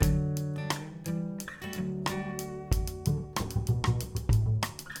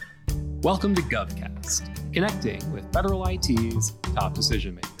Welcome to GovCast, connecting with federal IT's top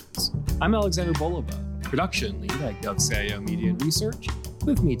decision makers. I'm Alexander Bolova, production lead at GovCIO Media and Research.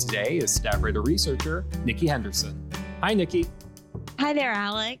 With me today is staff writer researcher Nikki Henderson. Hi, Nikki. Hi there,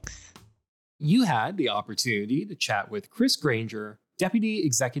 Alex. You had the opportunity to chat with Chris Granger, Deputy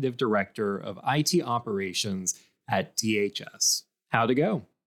Executive Director of IT Operations at DHS. How'd it go?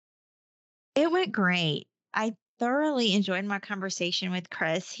 It went great. I thoroughly enjoyed my conversation with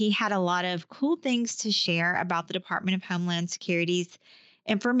Chris. He had a lot of cool things to share about the Department of Homeland Security's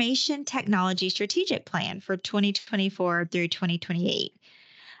Information Technology Strategic Plan for 2024 through 2028.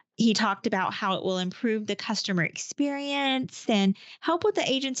 He talked about how it will improve the customer experience and help with the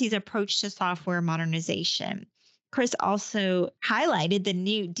agency's approach to software modernization. Chris also highlighted the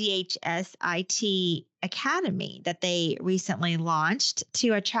new DHS IT Academy that they recently launched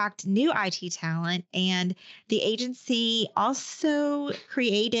to attract new IT talent. And the agency also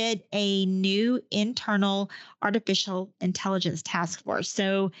created a new internal artificial intelligence task force.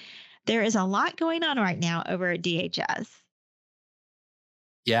 So there is a lot going on right now over at DHS.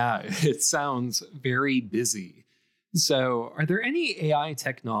 Yeah, it sounds very busy. So, are there any AI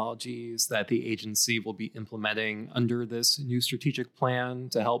technologies that the agency will be implementing under this new strategic plan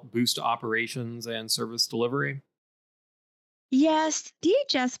to help boost operations and service delivery? Yes,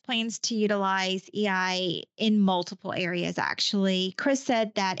 DHS plans to utilize AI in multiple areas, actually. Chris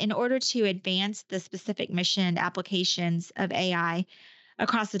said that in order to advance the specific mission and applications of AI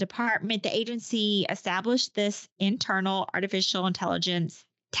across the department, the agency established this internal artificial intelligence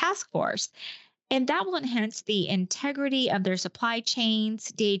task force. And that will enhance the integrity of their supply chains.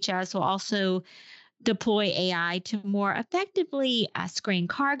 DHS will also deploy AI to more effectively screen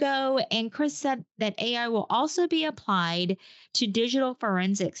cargo. And Chris said that AI will also be applied to digital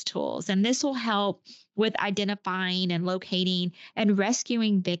forensics tools. And this will help with identifying and locating and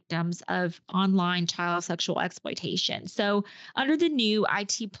rescuing victims of online child sexual exploitation. So under the new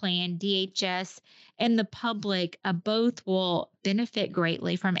IT plan, DHS and the public both will benefit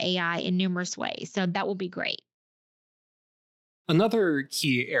greatly from AI in numerous ways. So that will be great. Another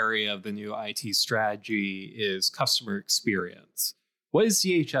key area of the new IT strategy is customer experience. What is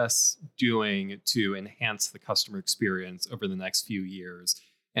DHS doing to enhance the customer experience over the next few years?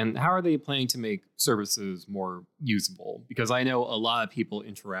 And how are they planning to make services more usable? Because I know a lot of people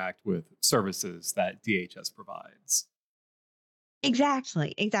interact with services that DHS provides.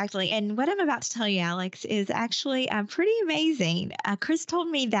 Exactly. And what I'm about to tell you, Alex, is actually pretty amazing. Chris told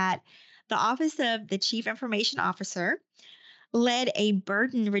me that the Office of the Chief Information Officer led a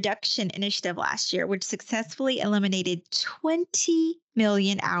burden reduction initiative last year, which successfully eliminated 20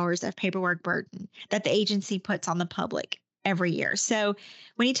 million hours of paperwork burden that the agency puts on the public every year. So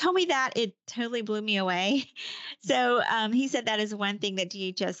when he told me that, it totally blew me away. So he said that is one thing that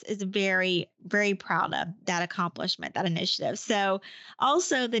DHS is very, very proud of, that accomplishment, that initiative. So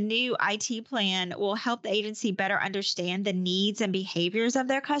also the new IT plan will help the agency better understand the needs and behaviors of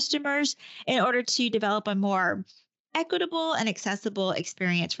their customers in order to develop a more equitable and accessible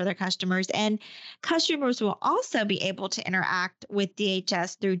experience for their customers. And customers will also be able to interact with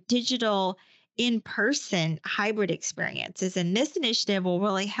DHS through digital in-person hybrid experiences. And this initiative will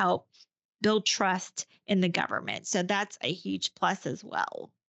really help build trust in the government. So that's a huge plus as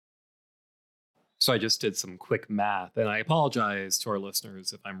well. So I just did some quick math, and I apologize to our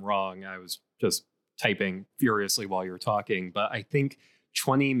listeners if I'm wrong. I was just typing furiously while you were talking, but I think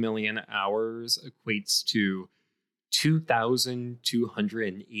 20 million hours equates to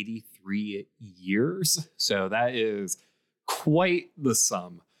 2,283 years. So that is quite the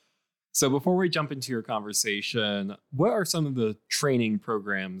sum. So before we jump into your conversation, what are some of the training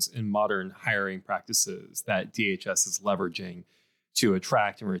programs and modern hiring practices that DHS is leveraging to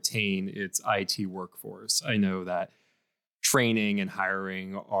attract and retain its IT workforce? I know that training and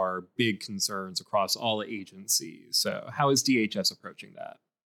hiring are big concerns across all agencies. So how is DHS approaching that?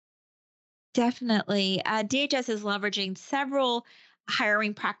 Definitely. DHS is leveraging several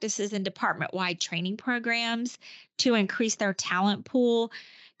hiring practices and department-wide training programs to increase their talent pool.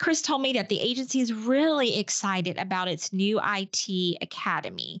 Chris told me that the agency is really excited about its new IT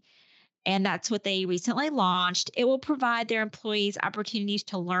Academy, and that's what they recently launched. It will provide their employees opportunities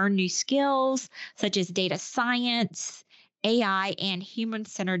to learn new skills such as data science, AI, and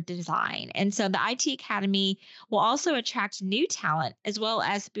human-centered design. And so the IT Academy will also attract new talent as well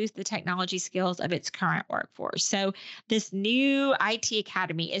as boost the technology skills of its current workforce. So this new IT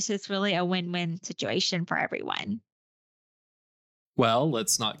Academy is just really a win-win situation for everyone. Well,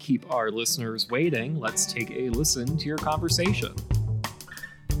 let's not keep our listeners waiting. Let's take a listen to your conversation.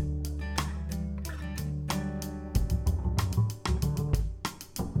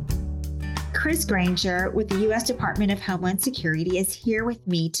 Chris Granger with the U.S. Department of Homeland Security is here with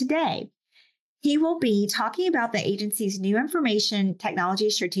me today. He will be talking about the agency's new information technology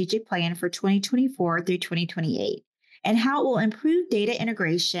strategic plan for 2024 through 2028 and how it will improve data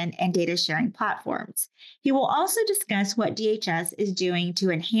integration and data sharing platforms. He will also discuss what DHS is doing to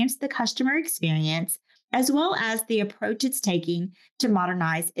enhance the customer experience, as well as the approach it's taking to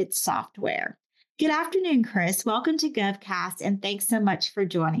modernize its software. Good afternoon, Chris. Welcome to GovCast, and thanks so much for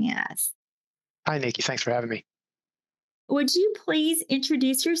joining us. Hi, Nikki. Thanks for having me. Would you please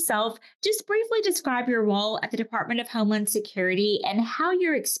introduce yourself? Just briefly describe your role at the Department of Homeland Security and how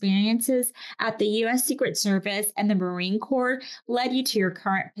your experiences at the U.S. Secret Service and the Marine Corps led you to your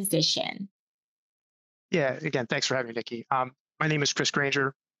current position. Yeah, again, thanks for having me, Nikki. My name is Chris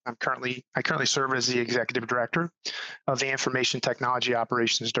Granger. I currently serve as the Executive Director of the Information Technology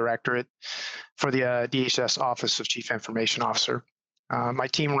Operations Directorate for the DHS Office of Chief Information Officer. My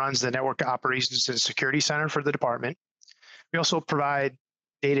team runs the Network Operations and Security Center for the department. We also provide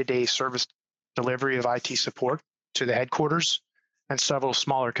day-to-day service delivery of IT support to the headquarters and several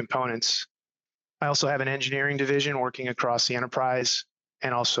smaller components. I also have an engineering division working across the enterprise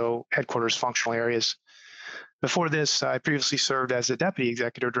and also headquarters functional areas. Before this, I previously served as the Deputy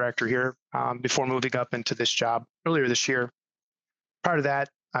Executive Director here before moving up into this job earlier this year. Prior to that,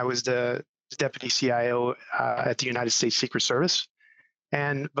 I was the Deputy CIO at the United States Secret Service.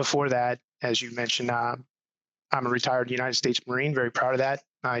 And before that, as you mentioned, I'm a retired United States Marine, very proud of that.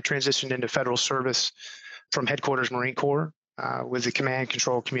 I transitioned into federal service from Headquarters Marine Corps with the command,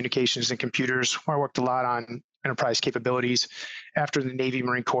 control, communications, and computers, where I worked a lot on enterprise capabilities after the Navy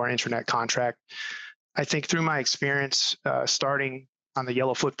Marine Corps Internet contract. I think through my experience starting on the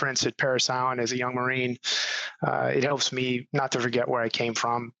yellow footprints at Parris Island as a young Marine, it helps me not to forget where I came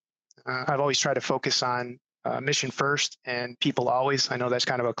from. I've always tried to focus on mission first and people always. I know that's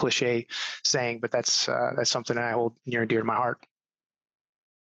kind of a cliche saying, but that's something that I hold near and dear to my heart.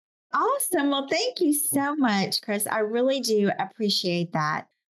 Awesome. Well, thank you so much, Chris. I really do appreciate that.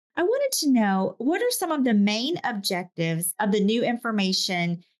 I wanted to know, what are some of the main objectives of the new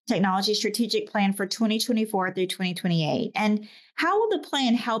information technology strategic plan for 2024 through 2028? And how will the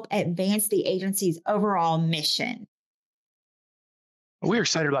plan help advance the agency's overall mission? We're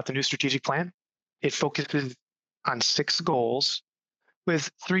excited about the new strategic plan. It focuses on 6 goals with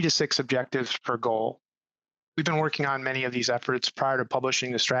 3 to 6 objectives per goal. We've been working on many of these efforts prior to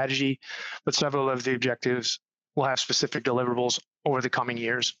publishing the strategy, but several of the objectives will have specific deliverables over the coming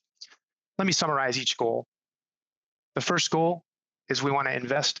years. Let me summarize each goal. The first goal is we want to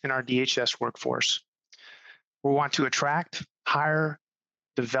invest in our DHS workforce. We want to attract, hire,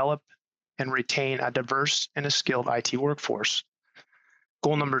 develop, and retain a diverse and a skilled IT workforce.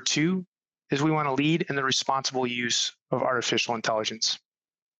 Goal number 2 is we want to lead in the responsible use of artificial intelligence.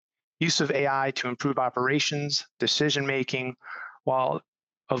 Use of AI to improve operations, decision-making, while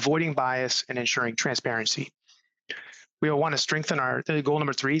avoiding bias and ensuring transparency. We want to strengthen goal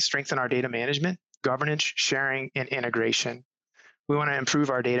number 3, strengthen our data management, governance, sharing, and integration. We want to improve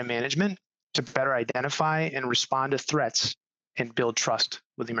our data management to better identify and respond to threats and build trust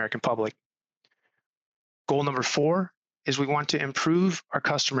with the American public. Goal number 4 is we want to improve our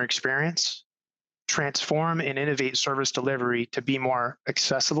customer experience, transform and innovate service delivery to be more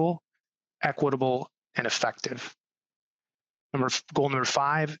accessible, equitable, and effective. Goal number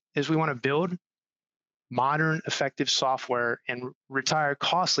 5 is we want to build modern, effective software and retire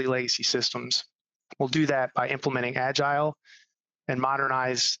costly legacy systems. We'll do that by implementing agile and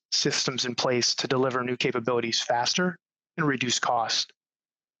modernized systems in place to deliver new capabilities faster and reduce cost.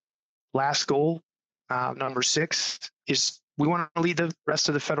 Last goal, number 6, is we want to lead the rest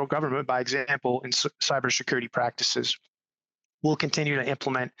of the federal government by example in cybersecurity practices. We'll continue to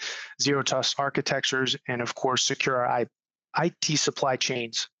implement zero trust architectures and, of course, secure our IT supply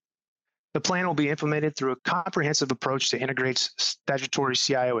chains. The plan will be implemented through a comprehensive approach that integrates statutory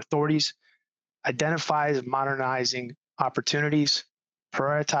CIO authorities, identifies modernizing opportunities,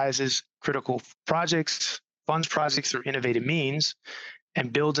 prioritizes critical projects, funds projects through innovative means,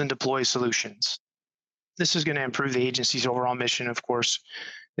 and builds and deploys solutions. This is going to improve the agency's overall mission, of course.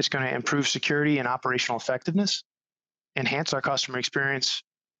 It's going to improve security and operational effectiveness, enhance our customer experience,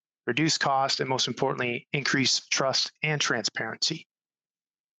 reduce cost, and most importantly, increase trust and transparency.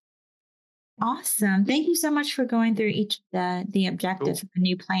 Awesome. Thank you so much for going through each of the objectives of the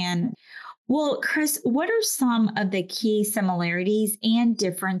new plan. Well, Chris, what are some of the key similarities and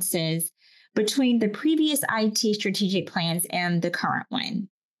differences between the previous IT strategic plans and the current one?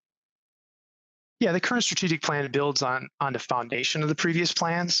 Yeah, the current strategic plan builds on the foundation of the previous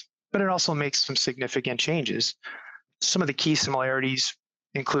plans, but it also makes some significant changes. Some of the key similarities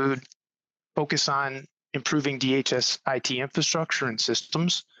include focus on improving DHS IT infrastructure and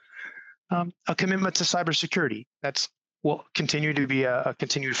systems, a commitment to cybersecurity. That's will continue to be a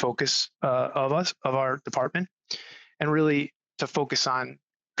continued focus of our department, and really to focus on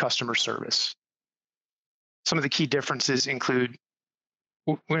customer service. Some of the key differences include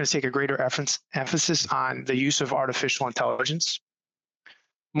we're going to take a greater emphasis on the use of artificial intelligence,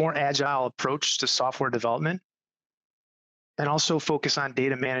 more agile approach to software development, and also focus on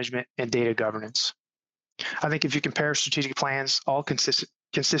data management and data governance. I think if you compare strategic plans, all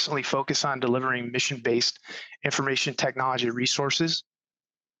consistently focus on delivering mission-based information technology resources,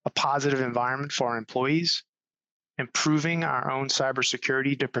 a positive environment for our employees, improving our own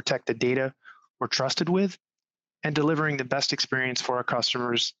cybersecurity to protect the data we're trusted with, and delivering the best experience for our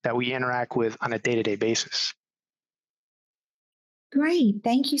customers that we interact with on a day-to-day basis. Great.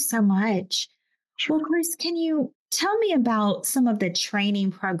 Thank you so much. Sure. Well, Chris, can you tell me about some of the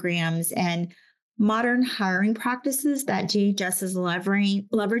training programs and modern hiring practices that DHS is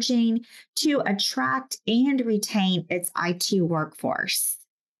leveraging to attract and retain its IT workforce?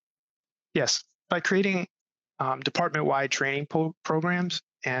 Yes, by creating department-wide training programs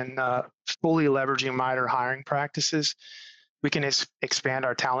and fully leveraging modern hiring practices, we can expand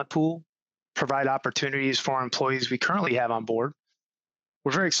our talent pool, provide opportunities for our employees we currently have on board.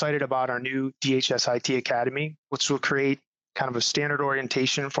 We're very excited about our new DHS IT Academy, which will create kind of a standard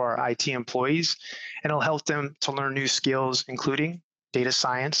orientation for our IT employees, and it'll help them to learn new skills, including data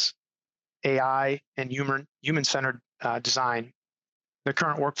science, AI, and human-centered design. The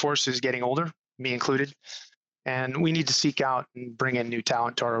current workforce is getting older, me included, and we need to seek out and bring in new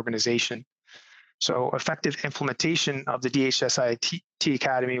talent to our organization. So effective implementation of the DHS IT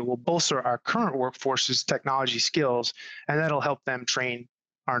Academy will bolster our current workforce's technology skills, and that'll help them train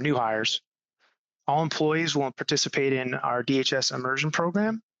our new hires. All employees will participate in our DHS immersion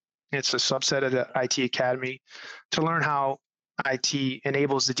program. It's a subset of the IT Academy to learn how IT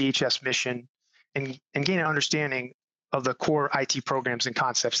enables the DHS mission and gain an understanding of the core IT programs and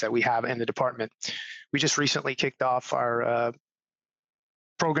concepts that we have in the department. We just recently kicked off our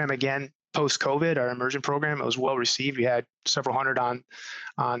program again post-COVID, our immersion program. It was well received. We had several hundred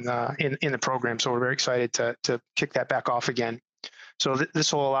in the program, so we're very excited to kick that back off again. So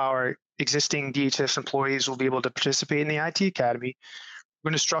this will allow our existing DHS employees will be able to participate in the IT Academy. We're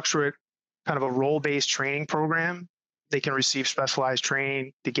going to structure it kind of a role-based training program. They can receive specialized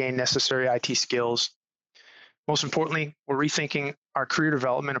training to gain necessary IT skills. Most importantly, we're rethinking our career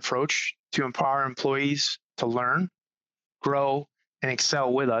development approach to empower employees to learn, grow, and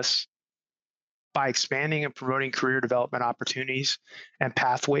excel with us by expanding and promoting career development opportunities and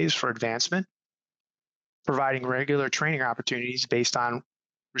pathways for advancement, providing regular training opportunities based on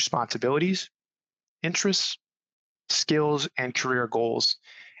responsibilities, interests, skills, and career goals,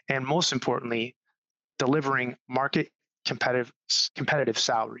 and most importantly, delivering market competitive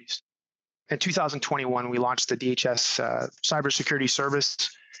salaries. In 2021, we launched the DHS Cybersecurity Service,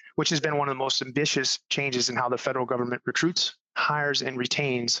 which has been one of the most ambitious changes in how the federal government recruits, hires, and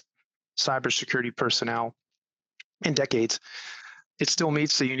retains cybersecurity personnel in decades. It still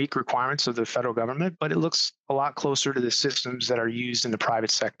meets the unique requirements of the federal government, but it looks a lot closer to the systems that are used in the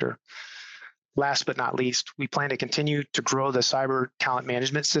private sector. Last but not least, we plan to continue to grow the cyber talent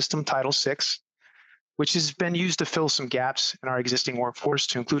management system, Title VI, which has been used to fill some gaps in our existing workforce,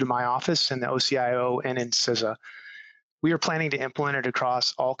 to include in my office and the OCIO and in CISA. We are planning to implement it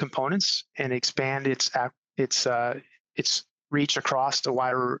across all components and expand its reach across the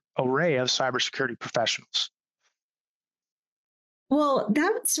wider array of cybersecurity professionals. Well,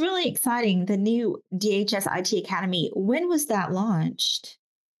 that's really exciting. The new DHS IT Academy. When was that launched?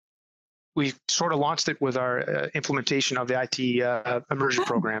 We sort of launched it with our implementation of the IT immersion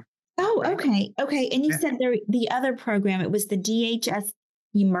program. Oh, okay. Okay. And you said the other program, it was the DHS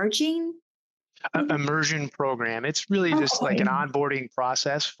Emerging? Immersion program. It's really just like an onboarding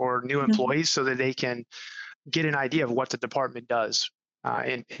process for new employees so that they can get an idea of what the department does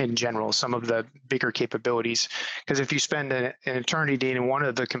in general, some of the bigger capabilities. Because if you spend an eternity in one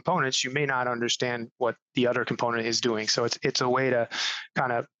of the components, you may not understand what the other component is doing. So it's a way to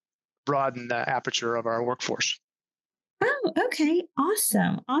kind of broaden the aperture of our workforce. Oh, okay.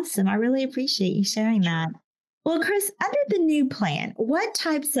 Awesome. Awesome. I really appreciate you sharing that. Well, Chris, under the new plan, what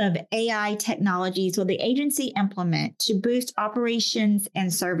types of AI technologies will the agency implement to boost operations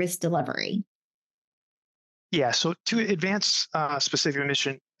and service delivery? Yeah, so to advance specific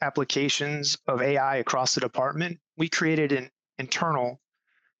mission applications of AI across the department, we created an internal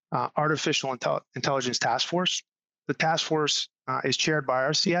artificial intelligence task force. The task force is chaired by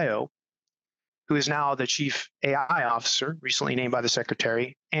our CIO, who is now the Chief AI Officer, recently named by the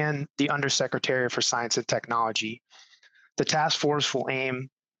Secretary, and the Undersecretary for Science and Technology. The task force will aim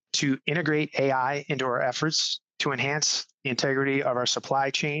to integrate AI into our efforts to enhance the integrity of our supply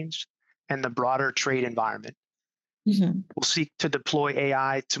chains and the broader trade environment. We'll seek to deploy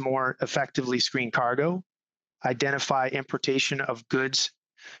AI to more effectively screen cargo, identify importation of goods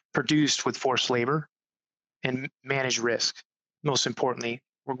produced with forced labor, and manage risk. Most importantly,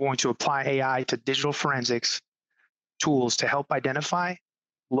 we're going to apply AI to digital forensics tools to help identify,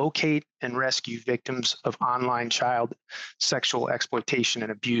 locate, and rescue victims of online child sexual exploitation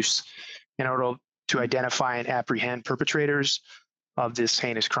and abuse in order to identify and apprehend perpetrators of this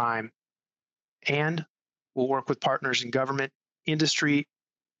heinous crime. And we'll work with partners in government, industry,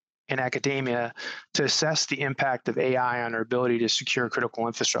 and academia to assess the impact of AI on our ability to secure critical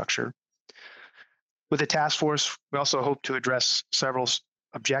infrastructure. With the task force, we also hope to address several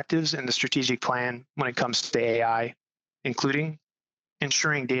objectives in the strategic plan when it comes to AI, including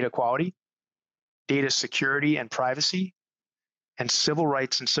ensuring data quality, data security and privacy, and civil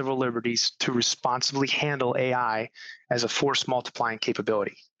rights and civil liberties to responsibly handle AI as a force multiplying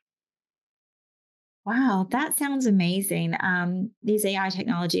capability. Wow, that sounds amazing. These AI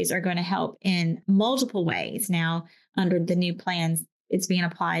technologies are going to help in multiple ways now under the new plans. It's being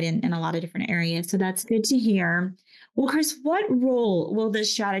applied in a lot of different areas. So that's good to hear. Well, Chris, what role will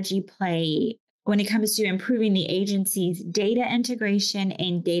this strategy play when it comes to improving the agency's data integration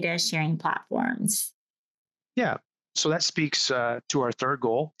and data sharing platforms? Yeah, so that speaks to our third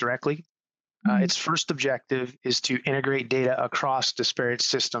goal directly. Its first objective is to integrate data across disparate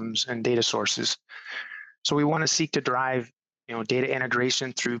systems and data sources. So we want to seek to drive, data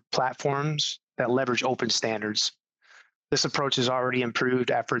integration through platforms that leverage open standards. This approach has already improved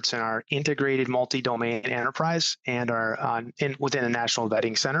efforts in our integrated multi-domain enterprise and within the National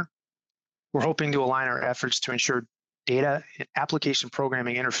Vetting Center. We're hoping to align our efforts to ensure data and application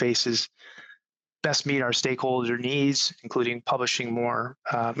programming interfaces best meet our stakeholder needs, including publishing more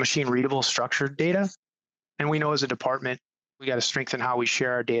machine-readable structured data. And we know as a department, we got to strengthen how we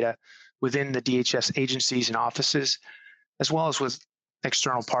share our data within the DHS agencies and offices, as well as with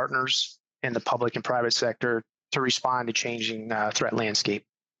external partners in the public and private sector to respond to changing threat landscape.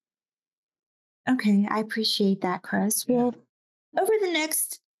 Okay, I appreciate that, Chris. Well, over the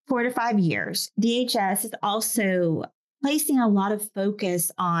next 4 to 5 years, DHS is also placing a lot of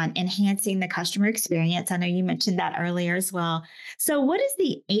focus on enhancing the customer experience. I know you mentioned that earlier as well. So what is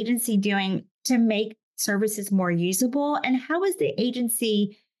the agency doing to make services more usable? And how is the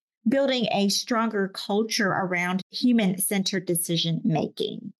agency building a stronger culture around human-centered decision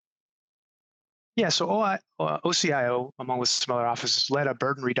making? Yeah, so OCIO, along with some other offices, led a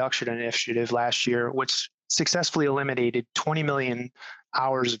burden reduction initiative last year, which successfully eliminated 20 million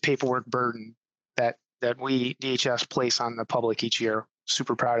hours of paperwork burden that we, DHS, place on the public each year.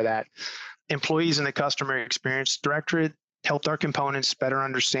 Super proud of that. Employees in the Customer Experience Directorate helped our components better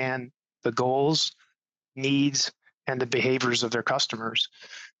understand the goals, needs, and the behaviors of their customers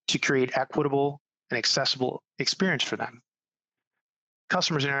to create equitable and accessible experience for them.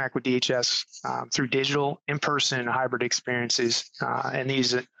 Customers interact with DHS through digital, in-person, and hybrid experiences, and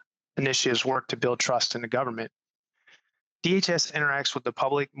these initiatives work to build trust in the government. DHS interacts with the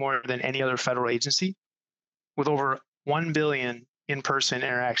public more than any other federal agency, with over 1 billion in-person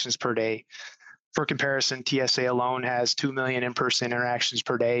interactions per day. For comparison, TSA alone has 2 million in-person interactions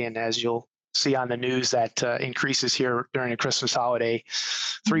per day, and as you'll see on the news, that increases here during the Christmas holiday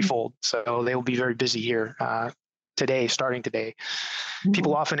threefold. So they will be very busy here starting today.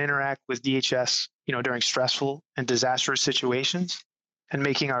 People often interact with DHS, during stressful and disastrous situations, and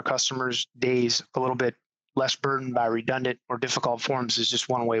making our customers' days a little bit less burdened by redundant or difficult forms is just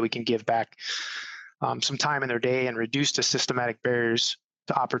one way we can give back some time in their day and reduce the systematic barriers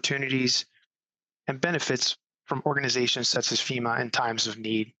to opportunities and benefits from organizations such as FEMA in times of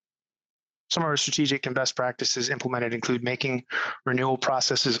need. Some of our strategic and best practices implemented include making renewal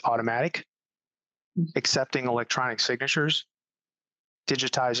processes automatic, accepting electronic signatures,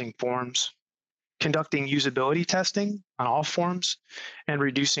 digitizing forms, conducting usability testing on all forms, and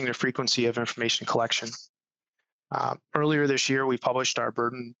reducing the frequency of information collection. Earlier this year, we published our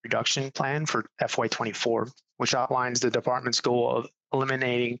burden reduction plan for FY24, which outlines the department's goal of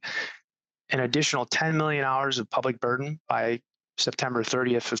eliminating an additional 10 million hours of public burden by September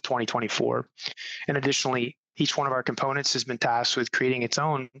 30th of 2024. And additionally, each one of our components has been tasked with creating its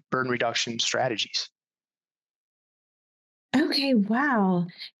own burden reduction strategies. Okay, wow.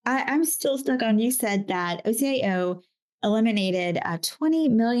 I'm still stuck on, you said that OCIO eliminated 20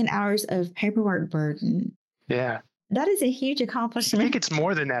 million hours of paperwork burden. Yeah. That is a huge I think accomplishment. it's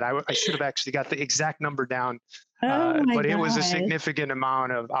more than that. I should have actually got the exact number down, Oh my but it was a gosh. significant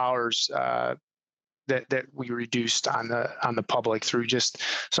amount of hours that we reduced on the public through just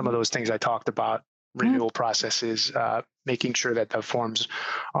some of those things I talked about, Oh, renewal processes, making sure that the forms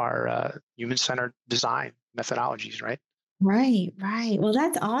are human-centered design methodologies, right? right, right. Well,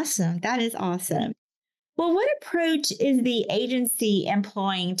 that's awesome. That is awesome. Well, what approach is the agency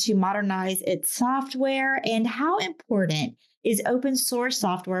employing to modernize its software, and how important is open source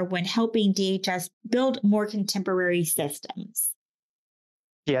software when helping DHS build more contemporary systems?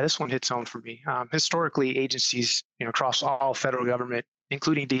 Yeah, this one hits home for me. Historically, agencies, across all federal government,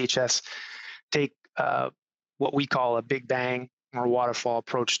 including DHS, take what we call a big bang or waterfall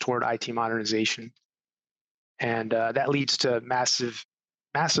approach toward IT modernization, and that leads to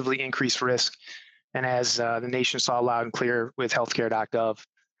massively increased risk. And as the nation saw loud and clear with healthcare.gov,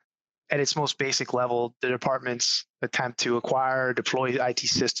 at its most basic level, the departments attempt to acquire, deploy IT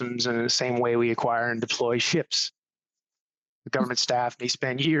systems in the same way we acquire and deploy ships. The government staff, they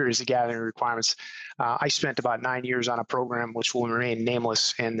spend years gathering requirements. I spent about 9 years on a program which will remain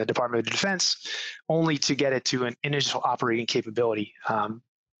nameless in the Department of Defense, only to get it to an initial operating capability.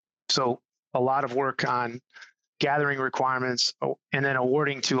 So a lot of work on gathering requirements and then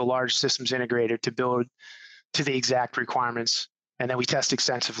awarding to a large systems integrator to build to the exact requirements. And then we test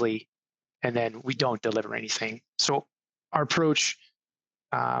extensively, and then we don't deliver anything. So our approach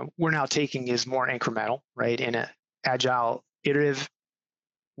we're now taking is more incremental, right? In an agile, iterative,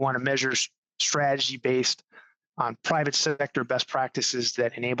 want to measure strategy based on private sector best practices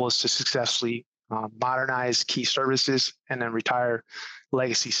that enable us to successfully modernize key services and then retire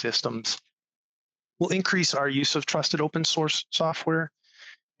legacy systems. We'll increase our use of trusted open source software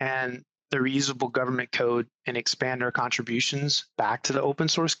and the reusable government code and expand our contributions back to the open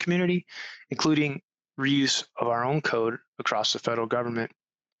source community, including reuse of our own code across the federal government.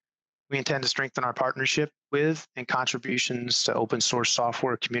 We intend to strengthen our partnership with and contributions to open source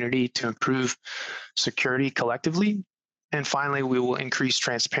software community to improve security collectively. And finally, we will increase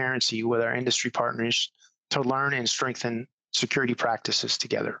transparency with our industry partners to learn and strengthen security practices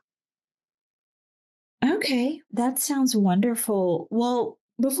together. Okay, that sounds wonderful. Well,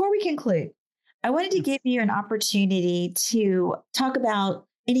 before we conclude, I wanted to give you an opportunity to talk about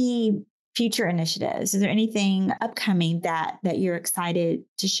any future initiatives. Is there anything upcoming that you're excited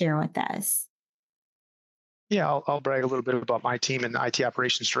to share with us? Yeah, I'll brag a little bit about my team and the IT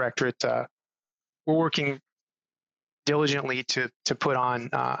operations directorate. We're working diligently to put on.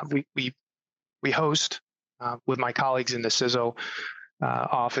 We host with my colleagues in the CISO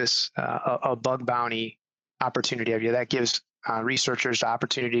office a bug bounty opportunity every year. That gives researchers the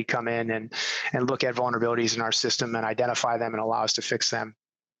opportunity to come in and look at vulnerabilities in our system and identify them and allow us to fix them.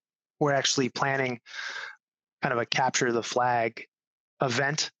 We're actually planning kind of a capture the flag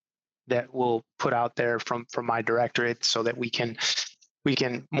event that we'll put out there from my directorate so that we can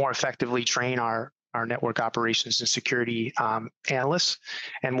more effectively train our network operations and security analysts,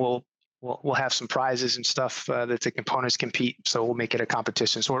 and we'll have some prizes and stuff that the components compete. So we'll make it a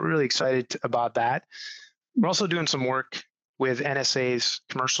competition. So we're really excited about that. We're also doing some work with NSA's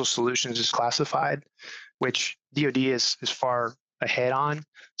Commercial Solutions is Classified, which DoD is far ahead on.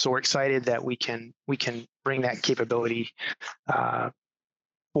 So we're excited that we can bring that capability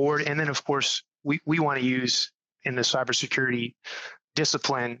forward. And then, of course, we want to use in the cybersecurity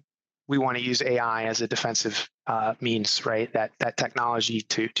discipline, we want to use AI as a defensive means, right? That technology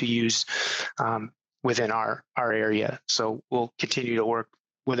to use within our area. So we'll continue to work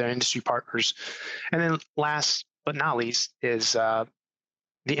with our industry partners. And then last but not least is the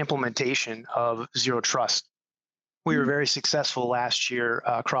implementation of Zero Trust. We were very successful last year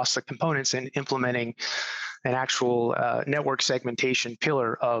across the components in implementing an actual network segmentation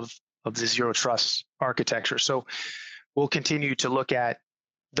pillar of the Zero Trust architecture. So we'll continue to look at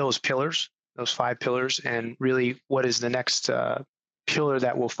those pillars, those 5 pillars, and really what is the next pillar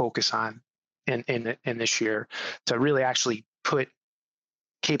that we'll focus on in this year to really actually put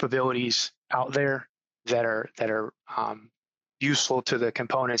capabilities out there that are useful to the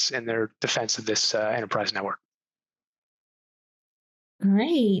components in their defense of this enterprise network.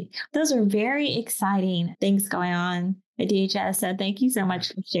 Great. Those are very exciting things going on at DHS. So thank you so much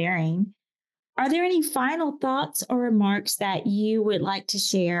for sharing. Are there any final thoughts or remarks that you would like to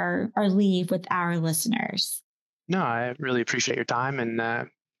share or leave with our listeners? No, I really appreciate your time and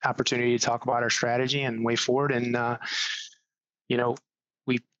opportunity to talk about our strategy and way forward. And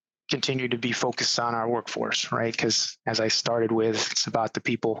we continue to be focused on our workforce, right? Because as I started with, it's about the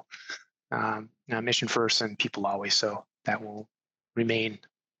people, mission first and people always. So that will remain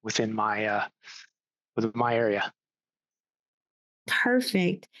within my area.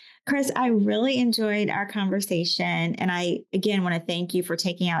 Perfect. Chris, I really enjoyed our conversation. And I, again, want to thank you for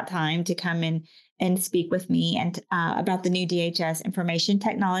taking out time to come in and speak with me and about the new DHS Information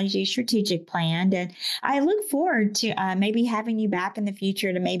Technology Strategic Plan. And I look forward to maybe having you back in the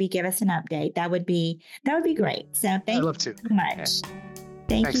future to maybe give us an update. That would be great. So I'd thank love you to. so much. Yeah.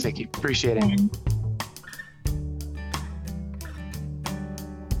 Thank Thanks, you. Nikki. Appreciate it. And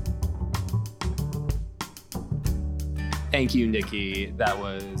Thank you, Nikki. That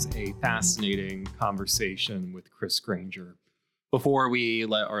was a fascinating conversation with Chris Granger. Before we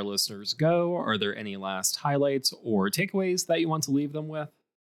let our listeners go, are there any last highlights or takeaways that you want to leave them with?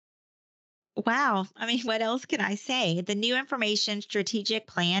 Wow. I mean, what else can I say? The new information strategic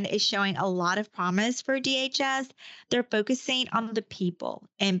plan is showing a lot of promise for DHS. They're focusing on the people,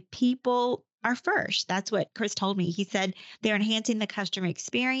 and people are first. That's what Chris told me. He said they're enhancing the customer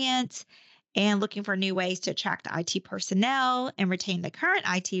experience and looking for new ways to attract IT personnel and retain the current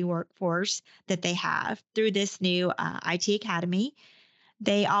IT workforce that they have through this new IT Academy.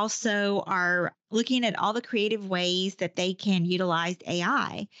 They also are looking at all the creative ways that they can utilize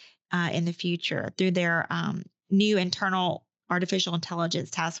AI in the future through their new internal artificial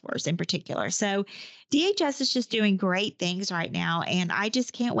intelligence task force in particular. So DHS is just doing great things right now. And I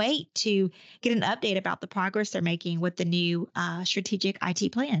just can't wait to get an update about the progress they're making with the new strategic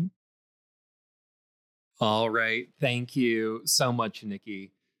IT plan. All right. Thank you so much,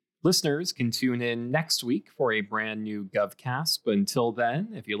 Nikki. Listeners can tune in next week for a brand new GovCast. But until then,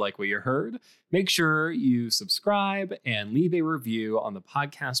 if you like what you heard, make sure you subscribe and leave a review on the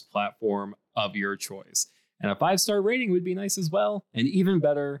podcast platform of your choice. And a 5-star rating would be nice as well. And even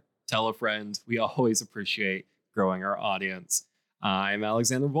better, tell a friend. We always appreciate growing our audience. I'm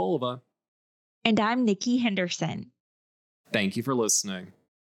Alexander Volova. And I'm Nikki Henderson. Thank you for listening.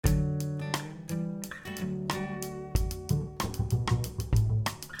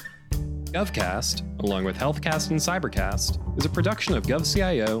 GovCast, along with HealthCast and CyberCast, is a production of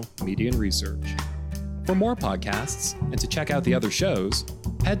GovCIO Media and Research. For more podcasts and to check out the other shows,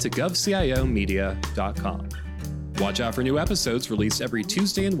 head to govciomedia.com. Watch out for new episodes released every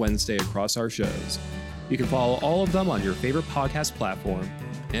Tuesday and Wednesday across our shows. You can follow all of them on your favorite podcast platform.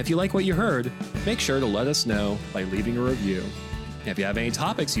 And if you like what you heard, make sure to let us know by leaving a review. And if you have any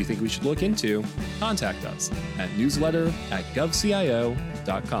topics you think we should look into, contact us at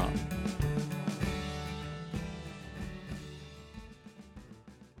newsletter@govcio.com.